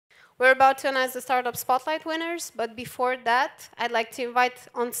We're about to announce the Startup Spotlight winners, but before that, I'd like to invite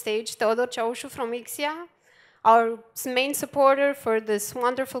on stage Teodor Ceaușu from Ixia, our main supporter for this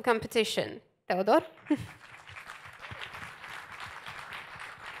wonderful competition. Teodor?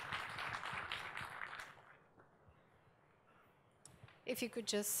 If you could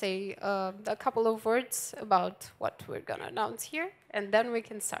just say a couple of words about what we're going to announce here, and then we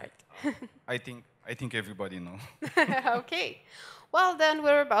can start. I think everybody knows. Okay. Well, then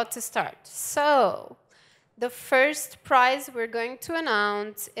we're about to start. So, the first prize we're going to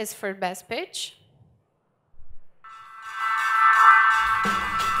announce is for Best Pitch.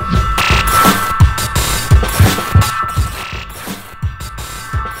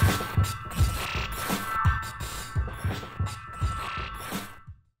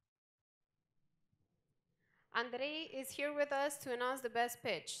 Andrei is here with us to announce the best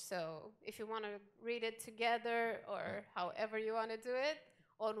pitch. So if you want to read it together or however you want to do it,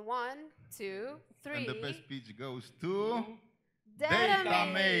 on 1, 2, 3. And the best pitch goes to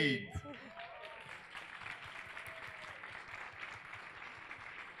DataMate.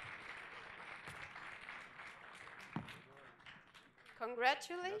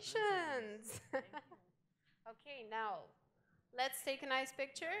 Congratulations. Okay, now let's take a nice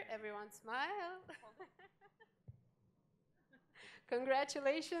picture. Everyone smile.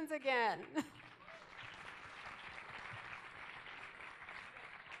 Congratulations again. Yes,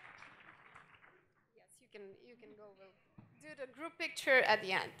 you can go. We'll do the group picture at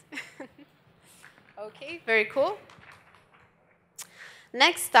the end. Okay, very cool.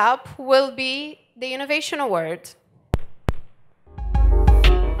 Next up will be the Innovation Award.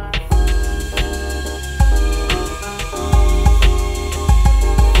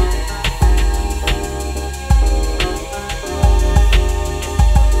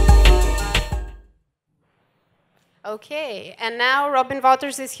 Okay, and now Robin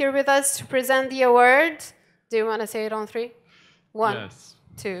Wouters is here with us to present the award. Do you want to say it on 3? 1, Yes.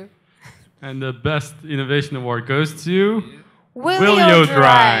 2. And the best innovation award goes to Wiljo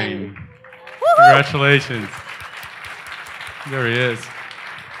Drine. Congratulations. There he is.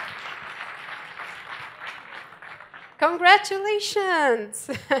 Congratulations.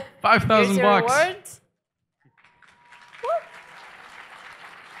 5,000 bucks. Award.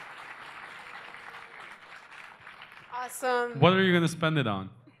 Awesome. What are you going to spend it on?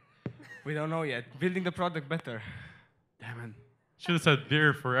 We don't know yet. Building the product better. Damn it. Should have said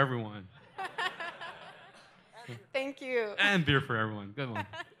beer for everyone. Thank you. And beer for everyone. Good one.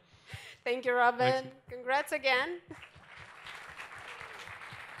 Thank you, Robin. Thanks. Congrats again.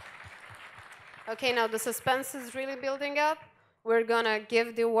 Okay, now the suspense is really building up. We're going to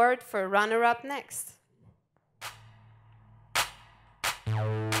give the award for runner-up next.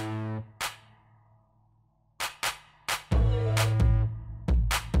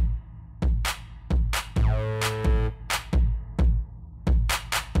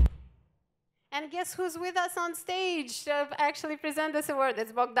 And guess who's with us on stage to actually present this award?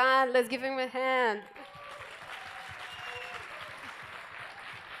 It's Bogdan. Let's give him a hand.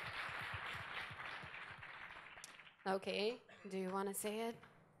 Okay, do you want to say it?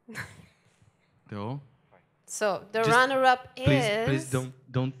 No. So the runner-up is... Please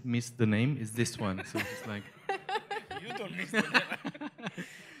don't miss the name. It's this one. So it's like... You don't miss the name.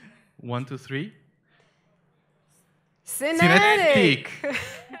 1, 2, 3. Synetic.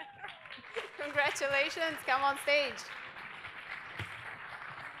 Congratulations. Come on stage.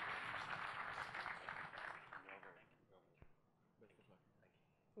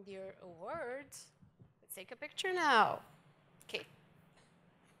 Your award. Let's take a picture now. Okay.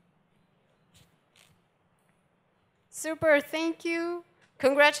 Super. Thank you.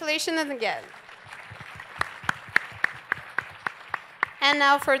 Congratulations again. And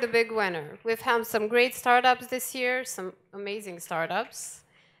now for the big winner. We've had some great startups this year, some amazing startups.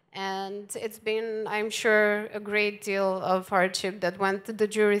 And it's been, I'm sure, a great deal of hardship that went to the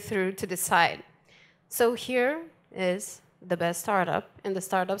jury through to decide. So here is the best startup in the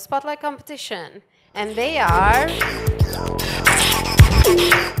Startup Spotlight competition. And they are...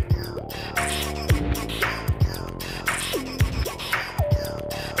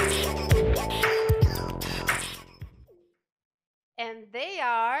 And they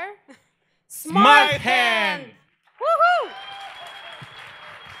are... Smart Hand! Woohoo!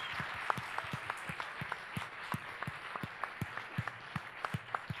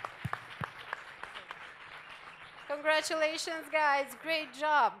 Congratulations, guys. Great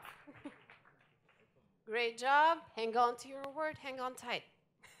job. Great job. Hang on to your award. Hang on tight.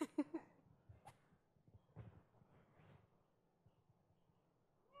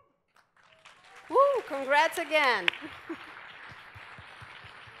 Woo! Congrats again.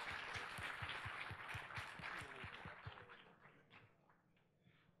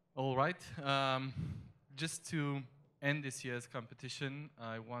 All right. Just to end this year's competition,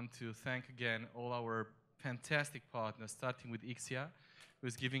 I want to thank again all our fantastic partners, starting with Ixia, who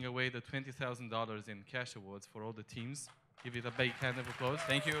is giving away the $20,000 in cash awards for all the teams. Give it a big hand of applause.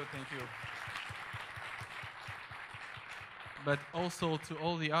 Thank you, thank you. But also to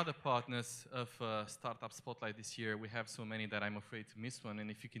all the other partners of Startup Spotlight this year. We have so many that I'm afraid to miss one. And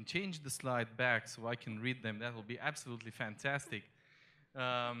if you can change the slide back so I can read them, that will be absolutely fantastic.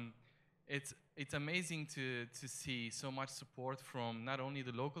 It's amazing to see so much support from not only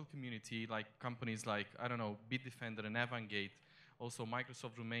the local community, like companies like, I don't know, Bitdefender and Avangate, also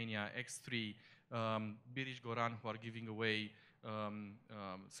Microsoft Romania, X3, Birish Goran, who are giving away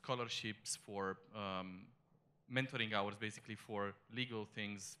scholarships for mentoring hours, basically for legal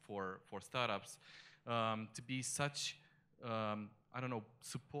things for startups, to be such, I don't know,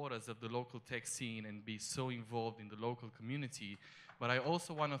 supporters of the local tech scene and be so involved in the local community. But I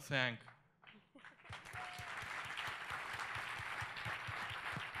also want to thank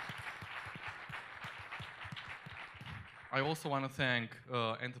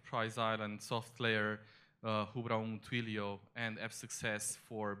Enterprise Island, Softlayer, Hubraum Twilio, and F-Success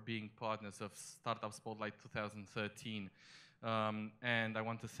for being partners of Startup Spotlight 2013. And I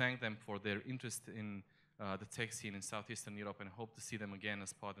want to thank them for their interest in the tech scene in Southeastern Europe and hope to see them again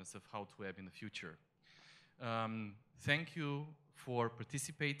as partners of How to Web in the future. Thank you for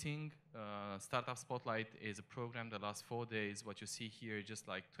participating. Startup Spotlight is a program that lasts 4 days. What you see here is just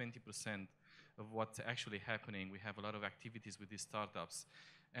like 20% of what's actually happening. We have a lot of activities with these startups.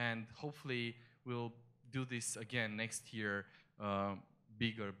 And hopefully we'll do this again next year,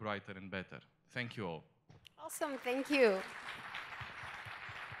 bigger, brighter, and better. Thank you all. Awesome, thank you.